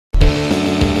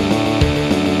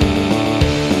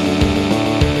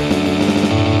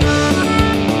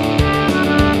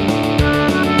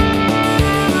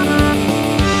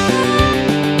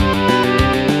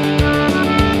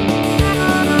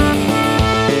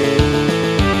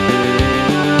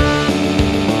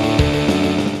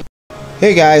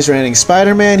Hey guys, Ranting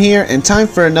Spider-Man here, and time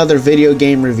for another video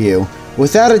game review.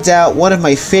 Without a doubt, one of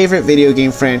my favorite video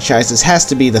game franchises has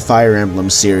to be the Fire Emblem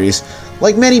series.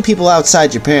 Like many people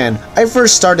outside Japan, I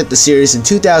first started the series in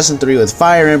 2003 with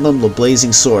Fire Emblem: The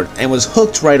Blazing Sword, and was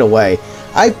hooked right away.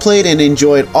 I played and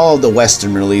enjoyed all of the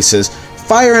Western releases.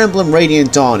 Fire Emblem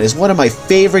Radiant Dawn is one of my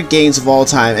favorite games of all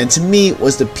time, and to me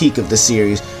was the peak of the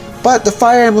series. But the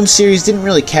Fire Emblem series didn't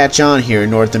really catch on here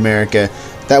in North America.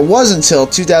 That was until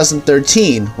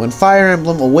 2013, when Fire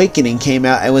Emblem Awakening came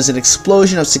out and was an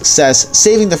explosion of success,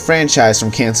 saving the franchise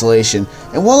from cancellation.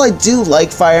 And while I do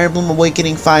like Fire Emblem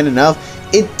Awakening fine enough,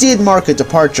 it did mark a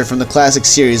departure from the classic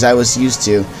series I was used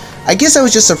to. I guess I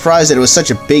was just surprised that it was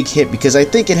such a big hit because I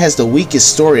think it has the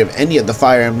weakest story of any of the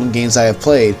Fire Emblem games I have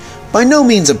played. By no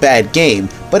means a bad game,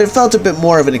 but it felt a bit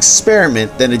more of an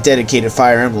experiment than a dedicated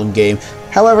Fire Emblem game.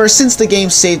 However, since the game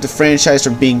saved the franchise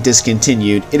from being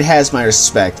discontinued, it has my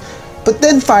respect. But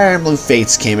then Fire Emblem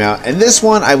Fates came out, and this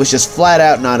one I was just flat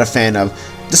out not a fan of.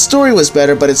 The story was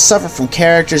better, but it suffered from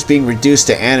characters being reduced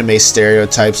to anime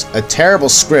stereotypes, a terrible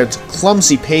script,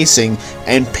 clumsy pacing,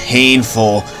 and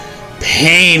painful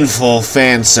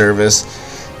fan service.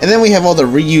 And then we have all the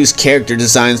reused character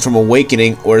designs from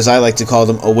Awakening, or as I like to call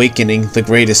them, Awakening the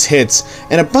Greatest Hits,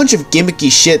 and a bunch of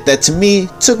gimmicky shit that to me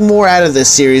took more out of this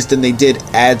series than they did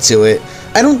add to it.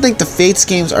 I don't think the Fates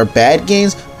games are bad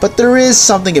games, but there is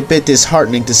something a bit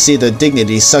disheartening to see the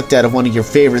dignity sucked out of one of your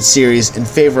favorite series in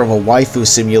favor of a waifu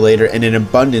simulator and an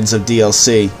abundance of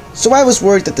DLC. So I was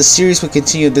worried that the series would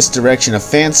continue this direction of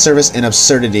fan service and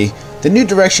absurdity. The new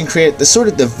direction created the sort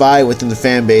of divide within the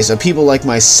fanbase of people like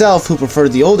myself who prefer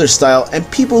the older style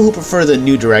and people who prefer the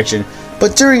new direction.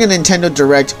 But during a Nintendo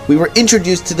Direct, we were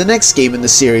introduced to the next game in the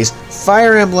series,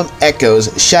 Fire Emblem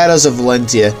Echoes: Shadows of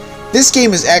Valentia. This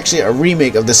game is actually a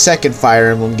remake of the second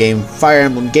Fire Emblem game, Fire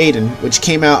Emblem Gaiden, which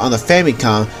came out on the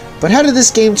Famicom. But how did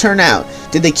this game turn out?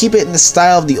 Did they keep it in the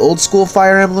style of the old school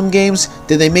Fire Emblem games?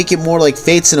 Did they make it more like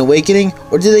Fates and Awakening?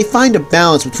 Or did they find a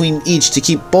balance between each to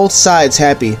keep both sides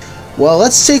happy? Well,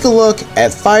 let's take a look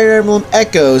at Fire Emblem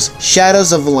Echoes: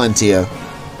 Shadows of Valentia.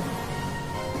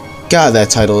 God, that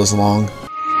title is long.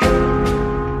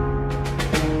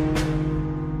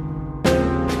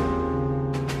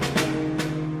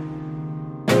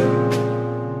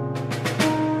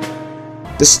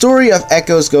 The story of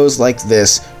Echoes goes like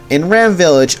this. In Ram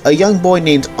Village, a young boy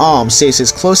named Alm saves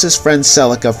his closest friend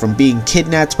Celica from being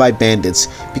kidnapped by bandits.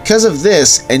 Because of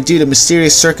this, and due to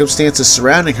mysterious circumstances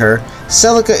surrounding her,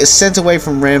 Celica is sent away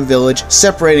from Ram Village,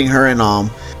 separating her and Alm.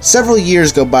 Several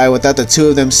years go by without the two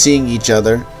of them seeing each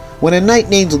other. When a knight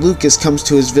named Lucas comes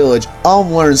to his village,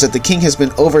 Alm learns that the king has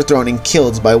been overthrown and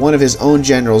killed by one of his own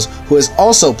generals, who has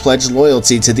also pledged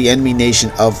loyalty to the enemy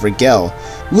nation of Rigel.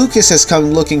 Lucas has come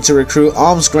looking to recruit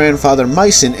Alm's grandfather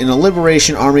Mycen in a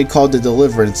liberation army called the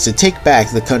Deliverance to take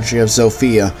back the country of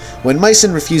Zofia. When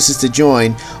Mycen refuses to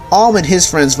join, Alm and his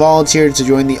friends volunteer to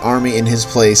join the army in his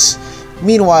place.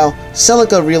 Meanwhile,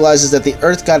 Celica realizes that the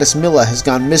Earth Goddess Milla has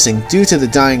gone missing due to the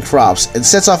dying crops and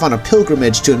sets off on a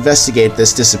pilgrimage to investigate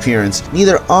this disappearance.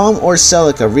 Neither Alm or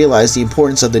Celica realize the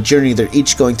importance of the journey they're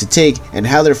each going to take and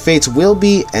how their fates will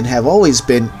be and have always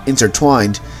been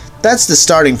intertwined. That's the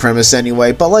starting premise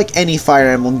anyway, but like any Fire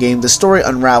Emblem game, the story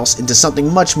unravels into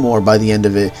something much more by the end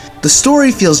of it. The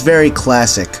story feels very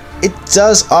classic. It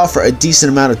does offer a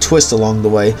decent amount of twist along the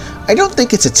way. I don't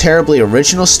think it's a terribly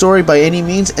original story by any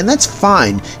means, and that's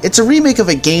fine. It's a remake of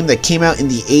a game that came out in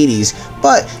the 80s,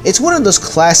 but it's one of those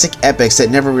classic epics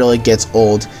that never really gets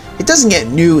old. It doesn't get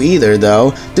new either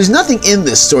though. There's nothing in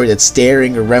this story that's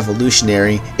daring or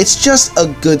revolutionary. It's just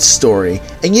a good story.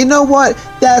 And you know what?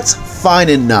 That's fine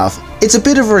enough. It's a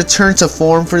bit of a return to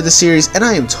form for the series, and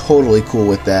I am totally cool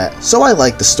with that. So I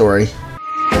like the story.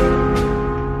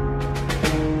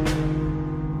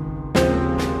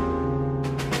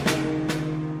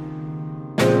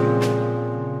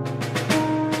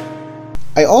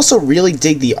 I also really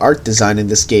dig the art design in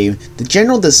this game. The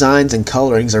general designs and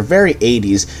colorings are very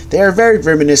 80s. They are very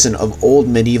reminiscent of old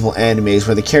medieval animes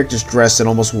where the characters dress in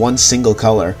almost one single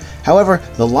color. However,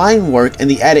 the line work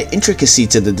and the added intricacy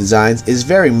to the designs is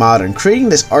very modern, creating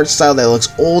this art style that looks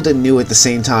old and new at the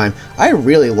same time. I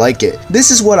really like it. This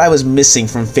is what I was missing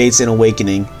from Fates and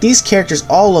Awakening. These characters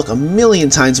all look a million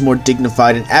times more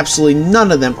dignified and absolutely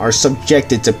none of them are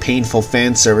subjected to painful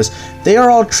fan service. They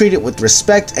are all treated with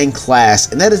respect and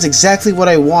class, and that is exactly what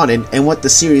I wanted and what the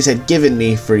series had given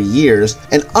me for years.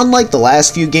 And unlike the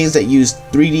last few games that used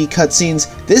 3D cutscenes,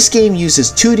 this game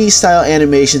uses 2D style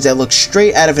animations that look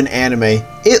straight out of an anime.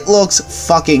 It looks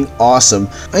fucking awesome.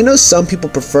 I know some people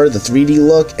prefer the 3D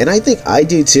look, and I think I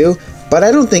do too, but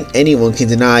I don't think anyone can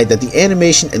deny that the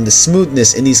animation and the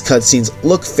smoothness in these cutscenes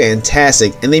look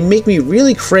fantastic, and they make me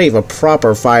really crave a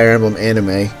proper Fire Emblem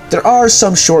anime. There are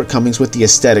some shortcomings with the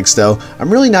aesthetics though.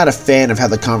 I'm really not a fan of how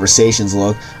the conversations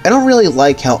look. I don't really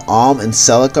like how Alm and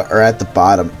Celica are at the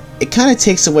bottom. It kind of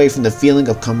takes away from the feeling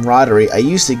of camaraderie I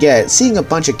used to get seeing a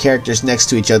bunch of characters next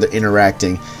to each other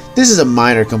interacting. This is a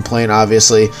minor complaint,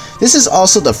 obviously. This is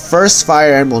also the first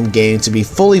Fire Emblem game to be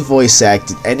fully voice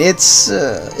acted, and it's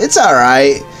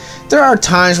alright. There are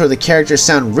times where the characters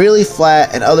sound really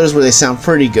flat and others where they sound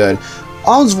pretty good.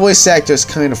 Alm's voice actor is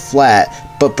kind of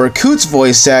flat, but Berkut's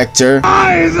voice actor...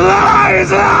 Lies!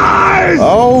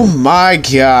 Oh my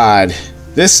god.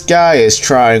 This guy is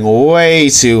trying way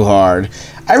too hard.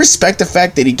 I respect the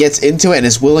fact that he gets into it and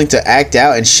is willing to act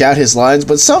out and shout his lines,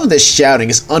 but some of this shouting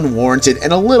is unwarranted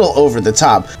and a little over the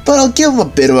top, but I'll give him a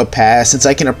bit of a pass since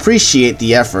I can appreciate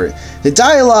the effort. The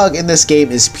dialogue in this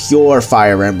game is pure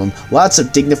Fire Emblem. Lots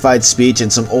of dignified speech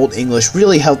and some Old English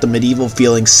really help the medieval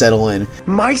feeling settle in.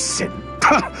 My sin?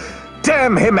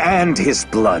 Damn him and his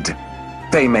blood.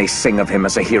 They may sing of him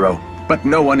as a hero, but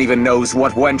no one even knows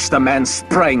what wench the man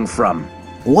sprang from.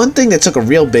 One thing that took a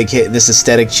real big hit in this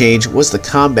aesthetic change was the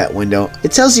combat window.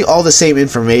 It tells you all the same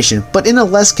information, but in a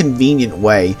less convenient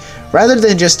way. Rather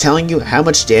than just telling you how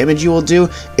much damage you will do,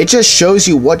 it just shows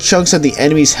you what chunks of the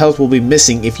enemy's health will be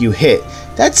missing if you hit.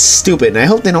 That's stupid, and I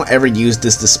hope they don't ever use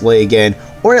this display again,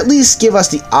 or at least give us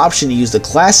the option to use the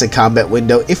classic combat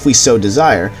window if we so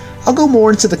desire. I'll go more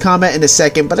into the combat in a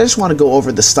second, but I just want to go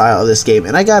over the style of this game,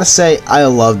 and I gotta say, I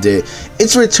loved it.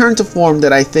 It's a return to form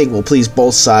that I think will please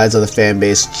both sides of the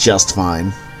fanbase just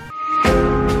fine.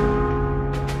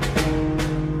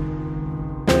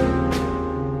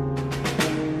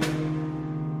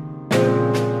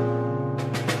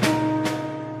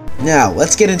 Now,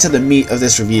 let's get into the meat of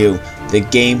this review, the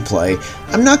gameplay.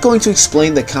 I'm not going to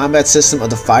explain the combat system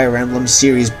of the Fire Emblem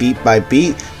series beat by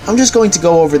beat, I'm just going to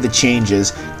go over the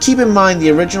changes. Keep in mind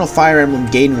the original Fire Emblem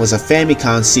Gaiden was a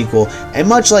Famicom sequel, and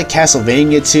much like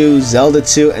Castlevania 2, Zelda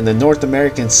 2, and the North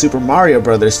American Super Mario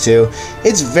Bros. 2,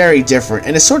 it's very different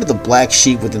and is sort of the black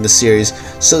sheep within the series,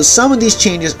 so some of these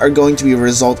changes are going to be a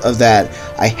result of that.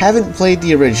 I haven't played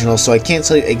the original, so I can't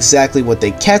tell you exactly what they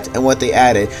kept and what they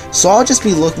added, so I'll just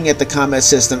be looking at the combat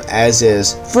system as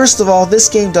is. First of all, this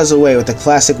game does away with the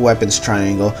classic weapons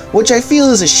triangle, which I feel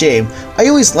is a shame. I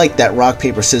always liked that rock,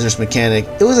 paper, scissors mechanic.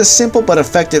 It was a simple but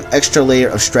effective extra layer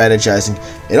of strategizing.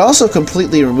 It also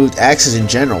completely removed axes in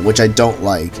general, which I don't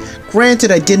like.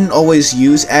 Granted, I didn't always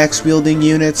use axe wielding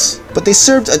units, but they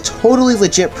served a totally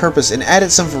legit purpose and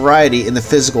added some variety in the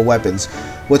physical weapons.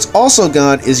 What's also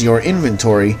gone is your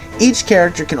inventory. Each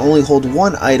character can only hold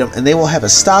one item and they will have a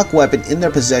stock weapon in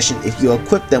their possession if you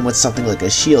equip them with something like a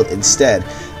shield instead.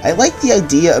 I like the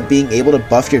idea of being able to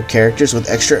buff your characters with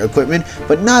extra equipment,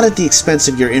 but not at the expense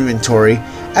of your inventory.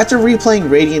 After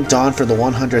replaying Radiant Dawn for the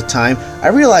 100th time, I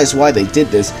realized why they did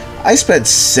this. I spent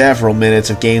several minutes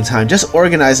of game time just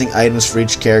organizing items for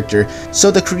each character,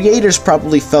 so the creators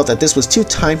probably felt that this was too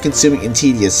time consuming and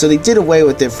tedious, so they did away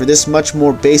with it for this much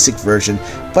more basic version,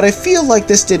 but I feel like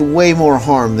this did way more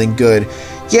harm than good.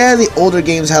 Yeah, the older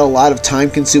games had a lot of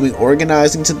time-consuming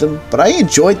organizing to them, but I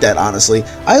enjoyed that, honestly.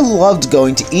 I loved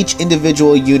going to each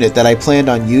individual unit that I planned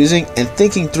on using and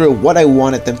thinking through what I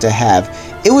wanted them to have.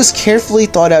 It was carefully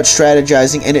thought out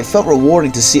strategizing, and it felt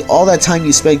rewarding to see all that time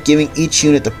you spent giving each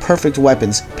unit the perfect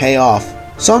weapons pay off.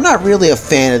 So I'm not really a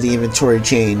fan of the inventory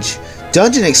change.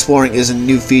 Dungeon exploring is a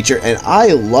new feature and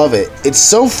I love it. It's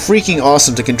so freaking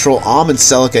awesome to control Alm and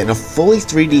Celica in a fully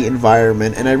 3D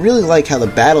environment, and I really like how the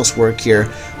battles work here.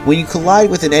 When you collide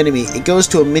with an enemy, it goes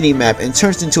to a mini-map and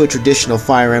turns into a traditional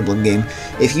Fire Emblem game.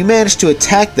 If you manage to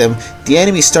attack them, the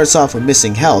enemy starts off with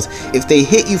missing health. If they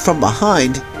hit you from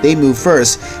behind, they move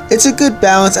first. It's a good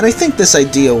balance and I think this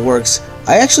idea works.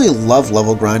 I actually love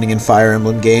level grinding in Fire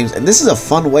Emblem games, and this is a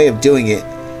fun way of doing it.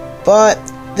 But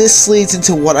this leads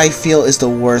into what I feel is the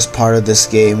worst part of this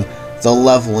game, the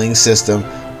leveling system.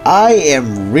 I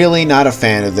am really not a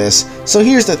fan of this. So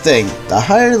here's the thing, the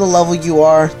higher the level you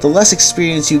are, the less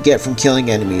experience you get from killing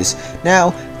enemies. Now,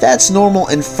 that's normal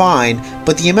and fine,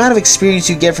 but the amount of experience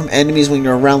you get from enemies when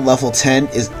you're around level 10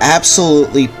 is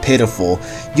absolutely pitiful.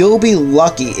 You'll be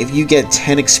lucky if you get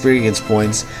 10 experience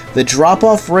points. The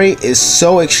drop-off rate is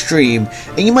so extreme,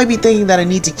 and you might be thinking that I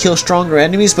need to kill stronger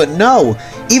enemies, but no!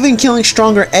 Even killing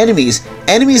stronger enemies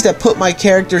that put my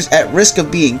characters at risk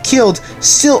of being killed,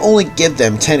 still only give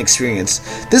them 10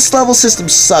 experience. This level system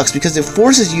sucks because it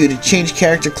forces you to change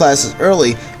character classes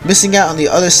early, missing out on the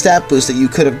other stat boosts that you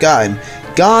could have gotten.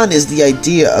 Gone is the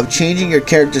idea of changing your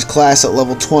character's class at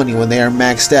level 20 when they are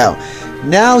maxed out.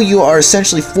 Now you are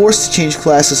essentially forced to change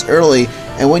classes early,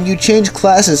 and when you change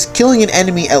classes, killing an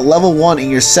enemy at level 1 in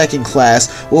your second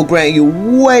class will grant you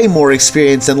way more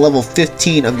experience than level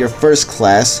 15 of your first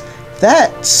class.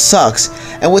 That sucks,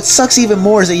 and what sucks even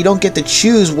more is that you don't get to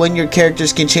choose when your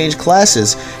characters can change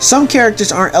classes. Some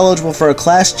characters aren't eligible for a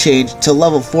class change till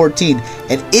level 14,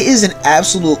 and it is an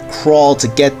absolute crawl to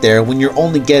get there when you're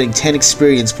only getting 10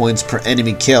 experience points per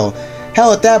enemy kill.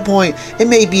 Hell, at that point, it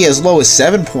may be as low as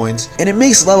 7 points, and it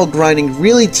makes level grinding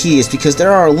really tedious because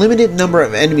there are a limited number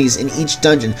of enemies in each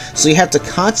dungeon, so you have to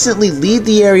constantly leave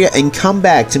the area and come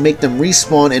back to make them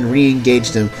respawn and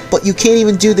re-engage them. But you can't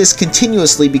even do this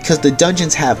continuously because the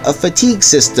dungeons have a fatigue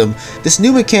system. This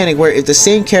new mechanic where if the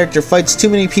same character fights too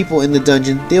many people in the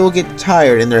dungeon, they will get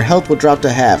tired and their health will drop to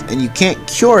half, and you can't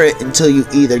cure it until you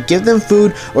either give them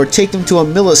food or take them to a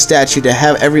Mila statue to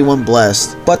have everyone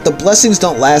blessed. But the blessings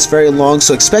don't last very long,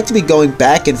 so expect to be going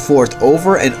back and forth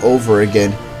over and over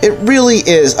again. It really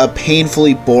is a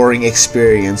painfully boring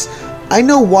experience. I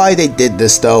know why they did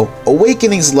this though.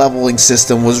 Awakening's leveling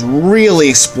system was really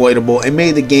exploitable and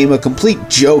made the game a complete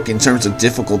joke in terms of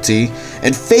difficulty,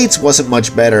 and Fate's wasn't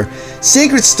much better.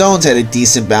 Sacred Stones had a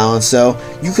decent balance though.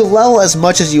 You could level as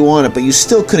much as you wanted, but you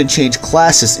still couldn't change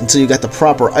classes until you got the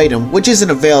proper item, which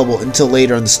isn't available until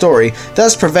later in the story,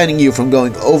 thus preventing you from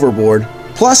going overboard.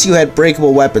 Plus, you had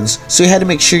breakable weapons, so you had to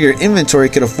make sure your inventory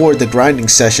could afford the grinding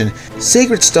session.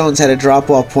 Sacred Stones had a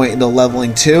drop-off point in the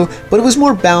leveling too, but it was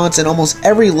more balanced, and almost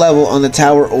every level on the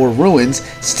tower or ruins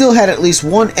still had at least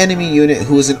one enemy unit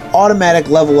who was an automatic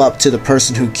level up to the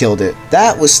person who killed it.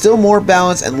 That was still more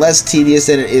balanced and less tedious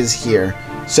than it is here.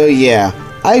 So yeah,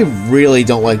 I really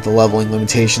don't like the leveling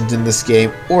limitations in this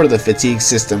game or the fatigue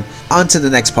system. On to the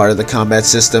next part of the combat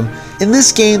system. In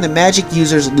this game, the magic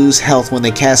users lose health when they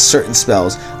cast certain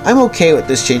spells. I'm okay with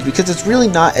this change because it's really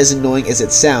not as annoying as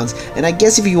it sounds, and I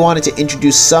guess if you wanted to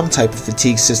introduce some type of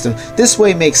fatigue system, this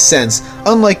way makes sense.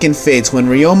 Unlike in Fates, when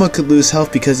Ryoma could lose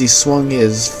health because he swung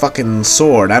his fucking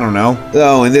sword, I don't know.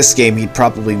 Though in this game he'd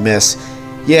probably miss.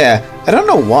 Yeah, I don't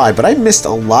know why, but I missed a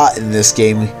lot in this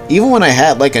game, even when I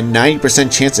had like a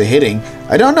 90% chance of hitting.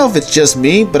 I don't know if it's just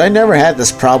me, but I never had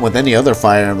this problem with any other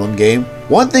Fire Emblem game.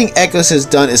 One thing Echoes has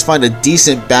done is find a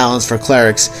decent balance for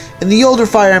clerics. In the older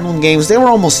Fire Emblem games, they were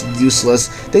almost useless.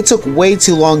 They took way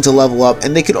too long to level up,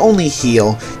 and they could only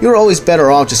heal. You were always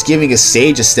better off just giving a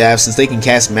sage a staff since they can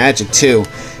cast magic too.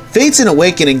 Fates and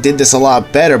Awakening did this a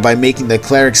lot better by making the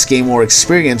clerics gain more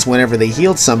experience whenever they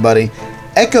healed somebody.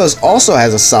 Echoes also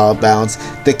has a solid balance.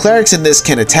 The clerics in this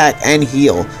can attack and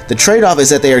heal. The trade-off is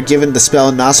that they are given the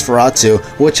spell Nosferatu,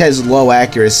 which has low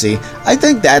accuracy. I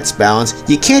think that's balanced.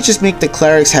 You can't just make the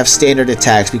clerics have standard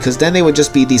attacks, because then they would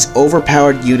just be these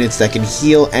overpowered units that can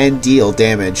heal and deal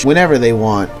damage whenever they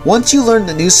want. Once you learn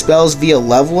the new spells via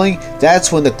leveling,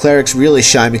 that's when the clerics really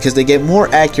shine because they get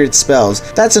more accurate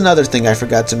spells. That's another thing I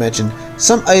forgot to mention.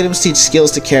 Some items teach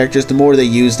skills to characters the more they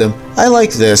use them. I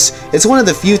like this. It's one of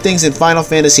the few things in Final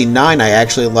Fantasy IX I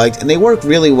actually liked, and they work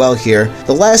really well here.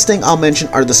 The last thing I'll mention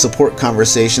are the support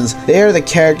conversations. They are the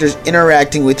characters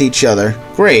interacting with each other.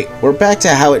 Great, we're back to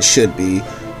how it should be.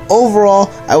 Overall,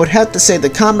 I would have to say the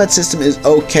combat system is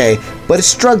okay, but it's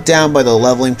struck down by the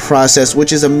leveling process,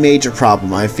 which is a major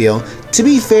problem, I feel. To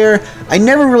be fair, I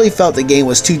never really felt the game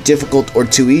was too difficult or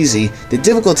too easy. The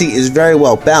difficulty is very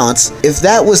well balanced. If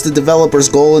that was the developer's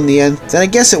goal in the end, then I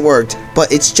guess it worked,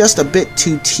 but it's just a bit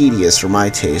too tedious for my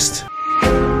taste.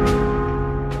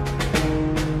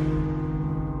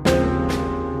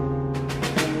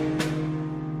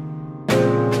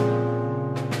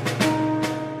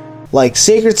 Like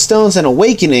Sacred Stones and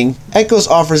Awakening, Echoes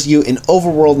offers you an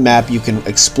overworld map you can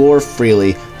explore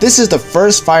freely. This is the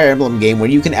first Fire Emblem game where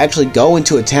you can actually go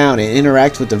into a town and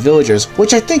interact with the villagers,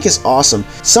 which I think is awesome.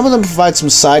 Some of them provide some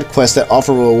side quests that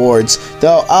offer rewards,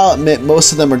 though I'll admit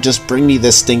most of them are just bring me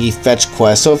this thingy fetch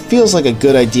quest, so it feels like a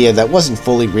good idea that wasn't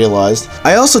fully realized.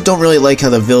 I also don't really like how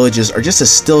the villages are just a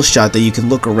still shot that you can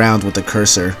look around with the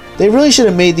cursor. They really should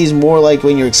have made these more like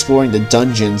when you're exploring the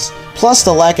dungeons. Plus,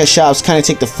 the lack of shops kind of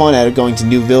take the fun out of going to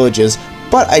new villages,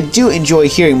 but I do enjoy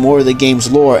hearing more of the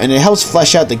game's lore, and it helps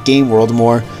flesh out the game world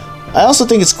more. I also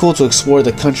think it's cool to explore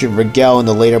the country of Rigel in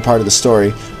the later part of the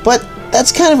story, but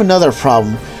that's kind of another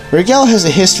problem. Rigel has a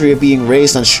history of being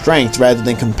raised on strength rather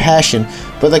than compassion,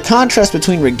 but the contrast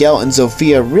between Rigel and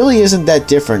Zofia really isn't that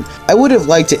different. I would have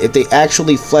liked it if they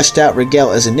actually fleshed out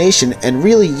Rigel as a nation and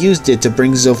really used it to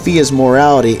bring Zofia's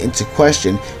morality into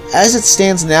question, As it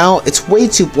stands now, it's way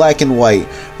too black and white.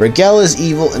 Rigel is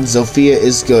evil and Zofia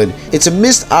is good. It's a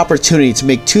missed opportunity to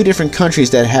make two different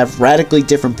countries that have radically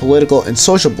different political and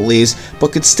social beliefs,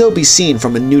 but could still be seen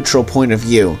from a neutral point of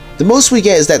view. The most we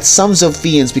get is that some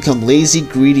Zofians become lazy,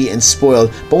 greedy, and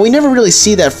spoiled, but we never really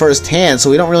see that firsthand, so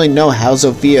we don't really know how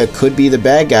Zofia could be the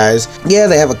bad guys. Yeah,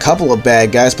 they have a couple of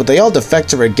bad guys, but they all defect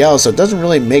to Rigel, so it doesn't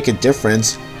really make a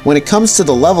difference. When it comes to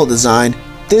the level design,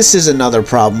 this is another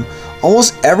problem.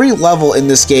 Almost every level in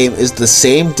this game is the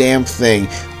same damn thing.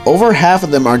 Over half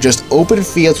of them are just open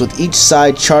fields with each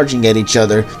side charging at each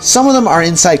other. Some of them are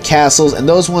inside castles, and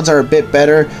those ones are a bit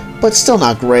better, but still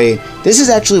not great. This is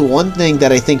actually one thing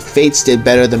that I think Fates did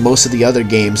better than most of the other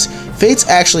games. Fates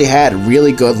actually had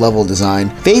really good level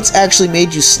design. Fates actually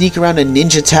made you sneak around a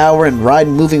ninja tower and ride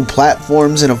moving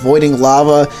platforms and avoiding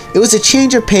lava. It was a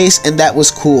change of pace, and that was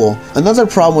cool. Another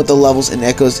problem with the levels in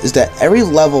Echoes is that every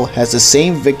level has the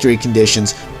same victory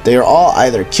conditions. They are all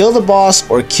either kill the boss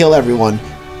or kill everyone.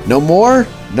 No more,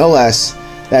 no less.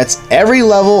 That's every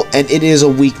level, and it is a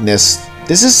weakness.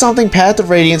 This is something Path of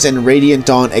Radiance and Radiant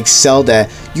Dawn excelled at.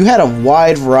 You had a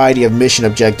wide variety of mission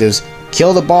objectives.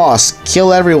 Kill the boss,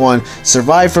 kill everyone,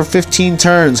 survive for 15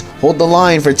 turns, hold the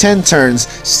line for 10 turns,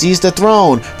 seize the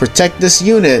throne, protect this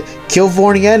unit, kill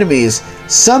warning enemies.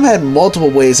 Some had multiple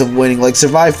ways of winning, like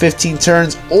survive 15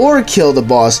 turns or kill the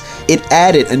boss. It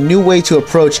added a new way to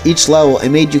approach each level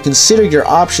and made you consider your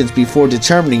options before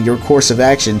determining your course of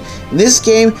action. In this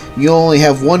game, you only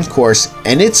have one course,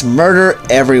 and it's murder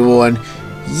everyone.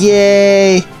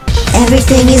 Yay!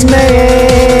 Everything is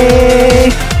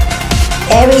murder.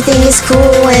 Everything is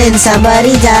cool when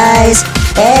somebody dies.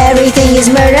 Everything is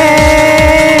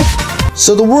murder.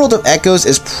 So the world of Echoes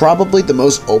is probably the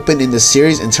most open in the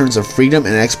series in terms of freedom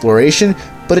and exploration,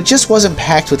 but it just wasn't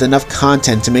packed with enough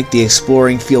content to make the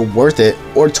exploring feel worth it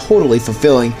or totally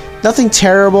fulfilling. Nothing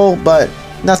terrible, but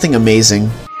nothing amazing.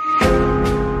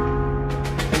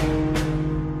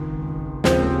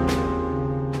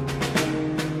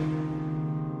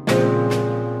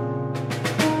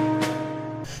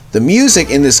 The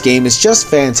music in this game is just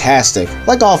fantastic,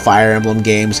 like all Fire Emblem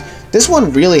games. This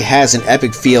one really has an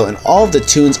epic feel and all of the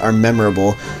tunes are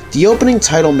memorable. The opening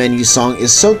title menu song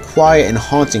is so quiet and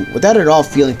haunting without at all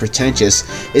feeling pretentious.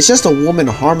 It's just a woman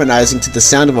harmonizing to the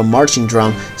sound of a marching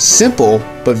drum. Simple,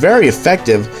 but very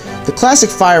effective. The classic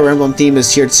Fire Emblem theme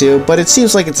is here too, but it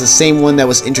seems like it's the same one that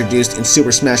was introduced in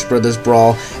Super Smash Bros.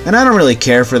 Brawl, and I don't really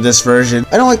care for this version.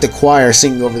 I don't like the choir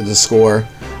singing over the score.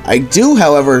 I do,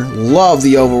 however, love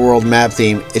the overworld map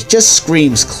theme. It just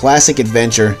screams classic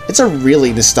adventure. It's a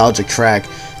really nostalgic track.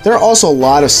 There are also a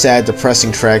lot of sad,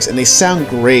 depressing tracks, and they sound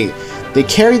great. They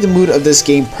carry the mood of this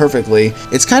game perfectly.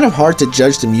 It's kind of hard to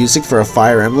judge the music for a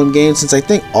Fire Emblem game since I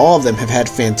think all of them have had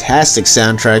fantastic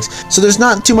soundtracks, so there's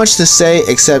not too much to say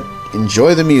except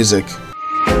enjoy the music.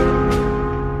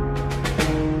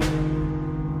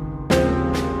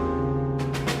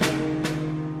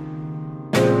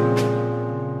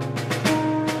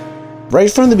 Right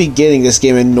from the beginning, this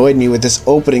game annoyed me with this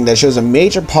opening that shows a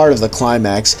major part of the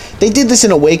climax. They did this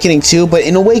in Awakening too, but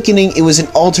in Awakening it was an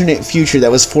alternate future that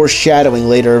was foreshadowing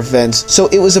later events, so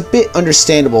it was a bit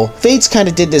understandable. Fates kinda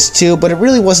did this too, but it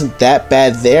really wasn't that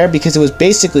bad there because it was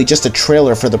basically just a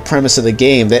trailer for the premise of the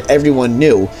game that everyone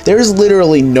knew. There is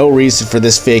literally no reason for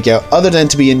this fake out other than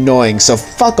to be annoying, so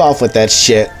fuck off with that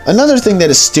shit. Another thing that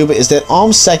is stupid is that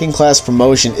Alm's second class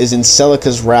promotion is in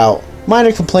Celica's route.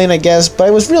 Minor complaint, I guess, but I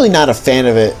was really not a fan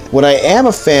of it. What I am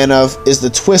a fan of is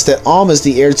the twist that Alm is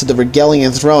the heir to the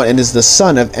Rigelian throne and is the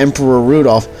son of Emperor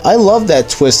Rudolph. I love that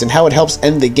twist and how it helps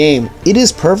end the game. It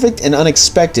is perfect and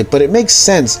unexpected, but it makes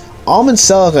sense. Alm and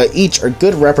Celica each are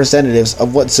good representatives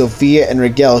of what Zofia and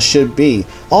Rigel should be.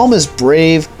 Alm is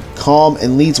brave, calm,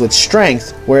 and leads with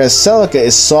strength, whereas Celica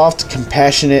is soft,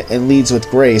 compassionate, and leads with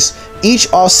grace. Each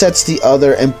offsets the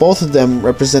other, and both of them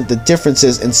represent the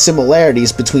differences and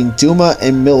similarities between Duma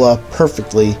and Milla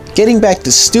perfectly. Getting back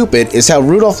to stupid is how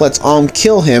Rudolph lets Alm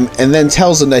kill him and then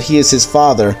tells him that he is his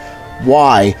father.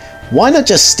 Why? Why not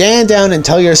just stand down and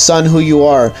tell your son who you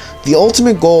are? The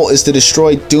ultimate goal is to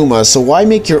destroy Duma, so why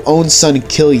make your own son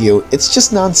kill you? It's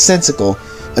just nonsensical.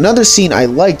 Another scene I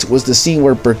liked was the scene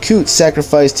where Berkut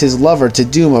sacrificed his lover to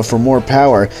Duma for more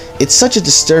power. It's such a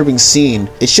disturbing scene.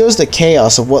 It shows the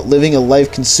chaos of what living a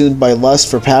life consumed by lust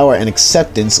for power and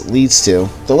acceptance leads to.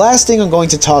 The last thing I'm going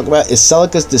to talk about is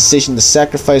Celica's decision to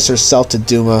sacrifice herself to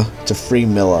Duma to free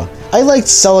Milla. I liked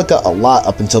Celica a lot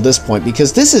up until this point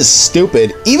because this is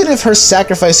stupid. Even if her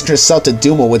sacrificing herself to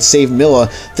Duma would save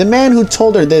Milla, the man who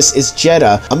told her this is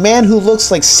Jeddah, a man who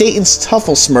looks like Satan's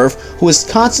Tuffle Smurf who is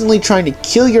constantly trying to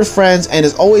kill your friends and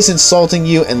is always insulting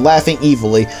you and laughing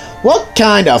evilly. What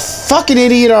kind of fucking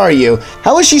idiot are you?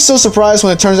 How was she so surprised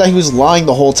when it turns out he was lying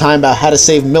the whole time about how to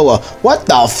save Milla? What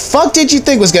the fuck did you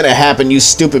think was gonna happen, you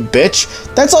stupid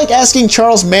bitch? That's like asking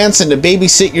Charles Manson to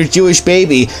babysit your Jewish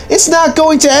baby. It's not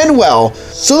going to end well.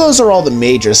 So those are all the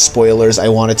major spoilers I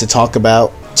wanted to talk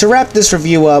about. To wrap this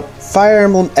review up, Fire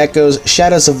Emblem Echoes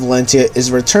Shadows of Valentia is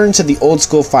a return to the old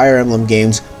school Fire Emblem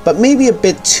games, but maybe a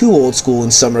bit too old school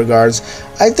in some regards.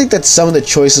 I think that some of the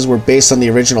choices were based on the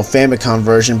original Famicom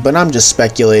version, but I'm just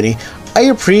speculating. I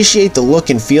appreciate the look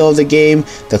and feel of the game,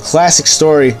 the classic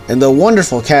story, and the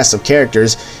wonderful cast of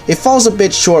characters. It falls a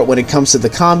bit short when it comes to the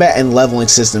combat and leveling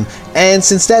system, and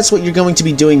since that's what you're going to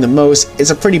be doing the most, it's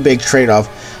a pretty big trade-off.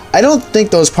 I don't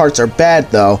think those parts are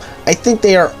bad though, I think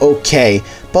they are okay,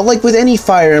 but like with any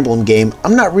Fire Emblem game,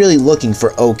 I'm not really looking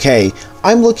for okay,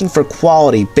 I'm looking for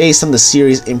quality based on the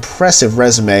series' impressive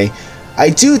resume. I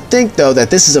do think though that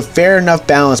this is a fair enough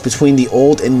balance between the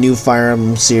old and new Fire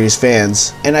Emblem series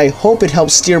fans, and I hope it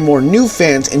helps steer more new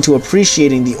fans into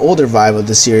appreciating the older vibe of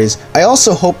the series. I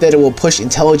also hope that it will push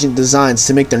intelligent designs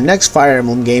to make their next Fire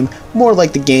Emblem game more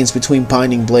like the games between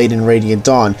Binding Blade and Radiant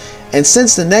Dawn. And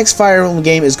since the next Fire Emblem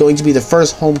game is going to be the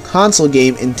first home console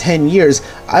game in 10 years,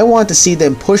 I want to see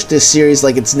them push this series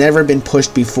like it's never been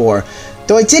pushed before.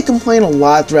 Though I did complain a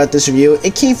lot throughout this review,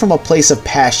 it came from a place of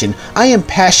passion. I am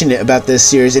passionate about this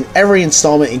series and every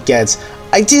installment it gets.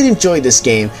 I did enjoy this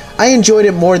game. I enjoyed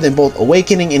it more than both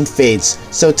Awakening and Fates.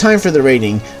 So time for the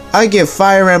rating. I give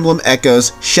Fire Emblem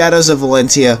Echoes Shadows of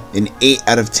Valentia an 8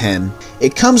 out of 10.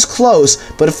 It comes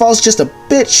close, but it falls just a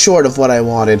bit short of what I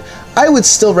wanted. I would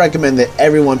still recommend that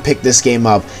everyone pick this game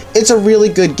up. It's a really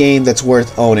good game that's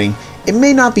worth owning. It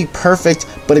may not be perfect,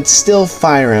 but it's still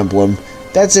Fire Emblem.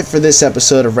 That's it for this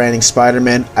episode of Ranting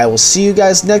Spider-Man. I will see you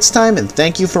guys next time, and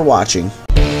thank you for watching.